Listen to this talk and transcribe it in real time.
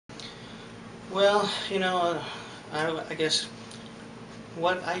Well, I guess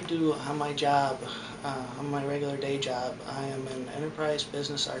what I do on my job, on my regular day job, I am an enterprise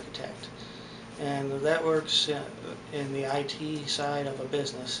business architect. And that works in the IT side of a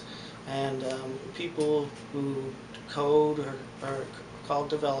business. And people who code are called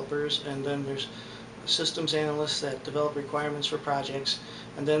developers, and then there's systems analysts that develop requirements for projects,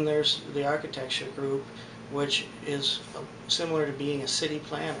 and then there's the architecture group, which is similar to being a city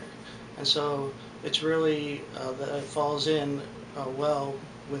planner. And so it's really that it falls in well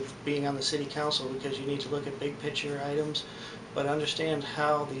with being on the city council, because you need to look at big picture items, but understand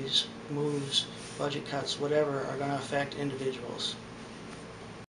how these moves, budget cuts, whatever, are going to affect individuals.